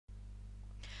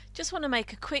Just want to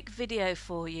make a quick video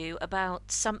for you about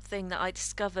something that I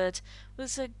discovered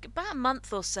about a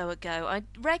month or so ago. I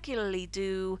regularly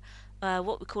do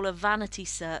what we call a vanity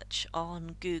search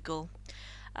on Google.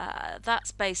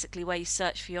 That's basically where you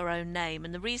search for your own name,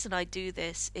 and the reason I do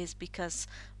this is because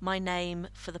my name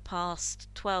for the past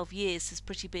 12 years has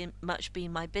much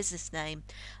been my business name.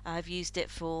 I've used it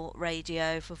for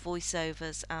radio, for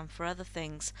voiceovers, and for other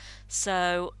things.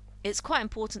 So it's quite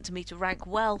important to me to rank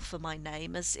well for my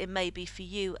name, as it may be for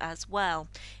you as well,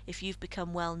 if you've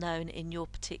become well known in your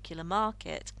particular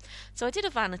market. So I did a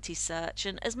vanity search,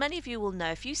 and as many of you will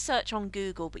know, if you search on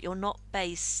Google but you're not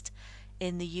based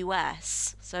in the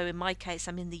US, so in my case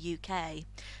I'm in the UK,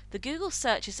 the Google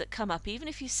searches that come up, even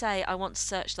if you say I want to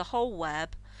search the whole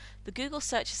web, the Google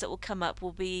searches that will come up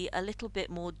will be a little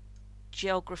bit more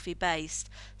geography based.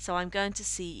 So I'm going to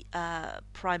see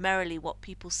primarily what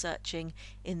people searching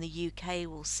in the UK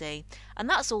will see, and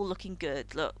that's all looking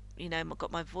good. Look, I've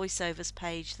got my voiceovers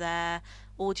page there,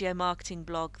 audio marketing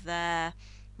blog there.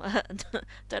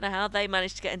 Don't know how they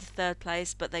managed to get into third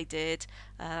place, but they did.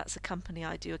 That's a company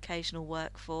I do occasional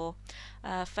work for.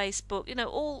 Facebook,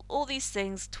 all these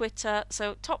things. Twitter,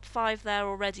 so top 5 there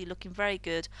already, looking very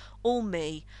good. All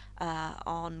me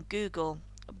on Google.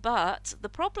 But the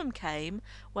problem came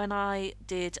when I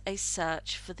did a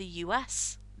search for the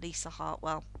US Lisa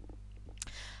Hartwell.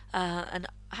 And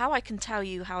how I can tell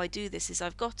you how I do this is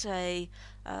I've got an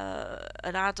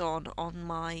add-on on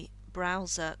my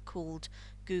browser called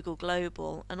Google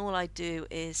Global, and all I do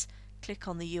is click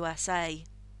on the USA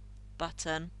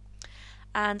button,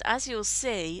 and as you'll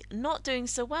see, not doing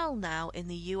so well now in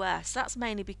the US. That's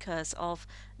mainly because of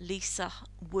Lisa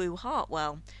Wu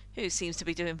Hartwell, who seems to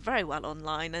be doing very well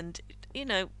online, and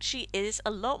she is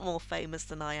a lot more famous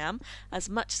than I am, as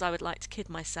much as I would like to kid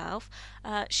myself.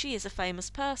 She is a famous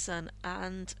person,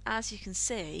 and as you can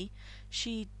see,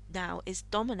 she now is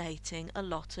dominating a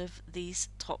lot of these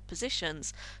top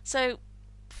positions. So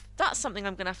that's something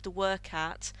I'm going to have to work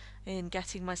at in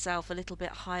getting myself a little bit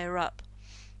higher up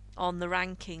on the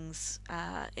rankings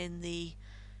in the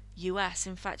US.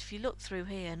 In fact, if you look through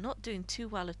here, not doing too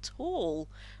well at all.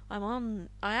 I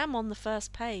am on the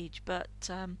first page, but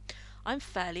I'm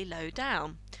fairly low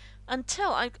down.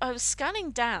 Until I was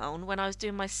scanning down when I was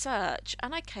doing my search,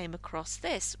 and I came across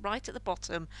this right at the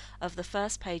bottom of the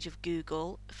first page of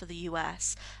Google for the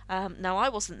US. Now, I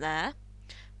wasn't there.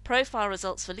 Profile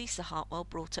results for Lisa Hartwell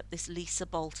brought up this Lisa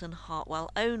Bolton Hartwell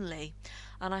only,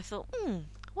 and I thought,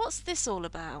 what's this all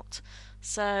about?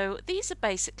 So these are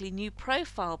basically new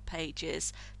profile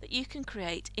pages that you can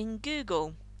create in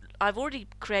Google. I've already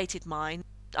created mine.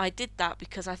 I did that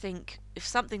because I think if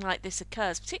something like this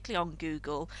occurs, particularly on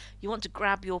Google, you want to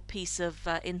grab your piece of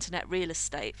internet real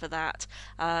estate for that.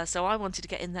 So I wanted to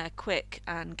get in there quick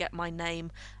and get my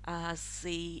name as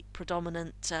the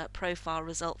predominant profile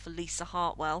result for Lisa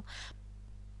Hartwell.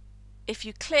 If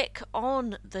you click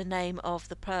on the name of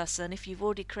the person, if you've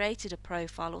already created a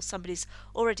profile or somebody's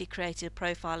already created a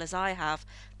profile as I have,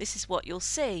 this is what you'll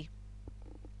see.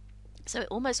 So it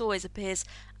almost always appears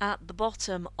at the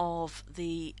bottom of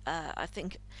the, I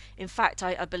think, in fact,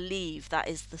 I believe that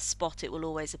is the spot it will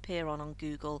always appear on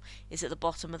Google, is at the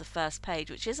bottom of the first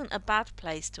page, which isn't a bad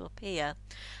place to appear.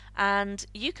 And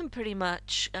you can pretty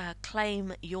much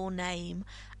claim your name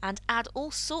and add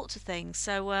all sorts of things.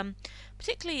 So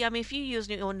particularly, I mean, if you use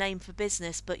your name for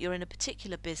business, but you're in a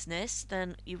particular business,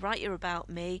 then you write your about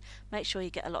me, make sure you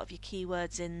get a lot of your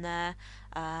keywords in there,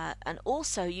 and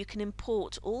also you can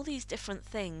import all these different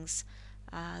things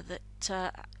that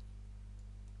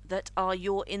are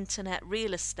your internet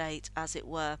real estate, as it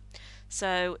were.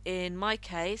 So in my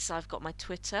case, I've got my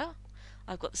Twitter,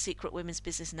 I've got the Secret Women's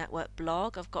Business Network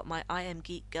blog, I've got my I Am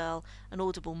Geek Girl and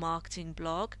Audible Marketing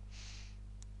blog.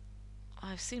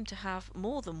 I seem to have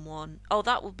more than one. Oh,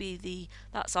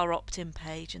 that's our opt-in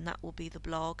page, and that will be the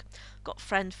blog. Got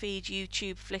friend feed,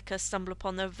 YouTube, Flickr,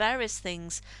 StumbleUpon. There are various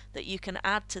things that you can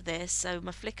add to this. So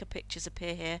my Flickr pictures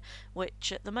appear here,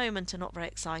 which at the moment are not very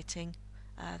exciting.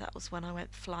 That was when I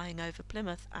went flying over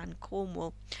Plymouth and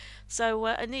Cornwall. So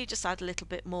and you just add a little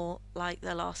bit more, like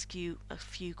they'll ask you a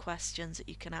few questions that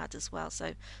you can add as well.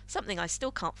 So something I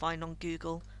still can't find on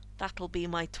Google. That'll be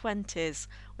my 20s,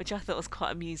 which I thought was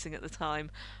quite amusing at the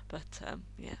time, but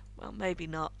yeah, well, maybe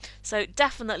not. So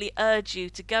definitely urge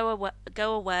you to go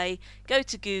away, go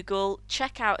to Google,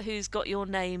 check out who's got your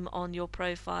name on your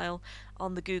profile,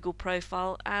 on the Google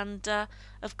profile, and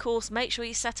of course make sure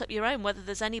you set up your own, whether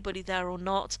there's anybody there or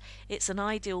not. It's an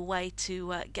ideal way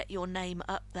to get your name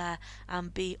up there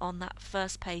and be on that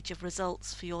first page of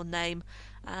results for your name,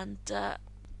 and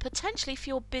potentially for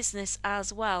your business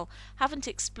as well. Haven't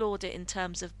explored it in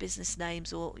terms of business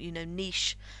names or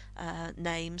niche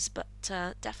names, but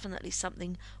definitely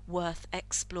something worth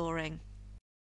exploring.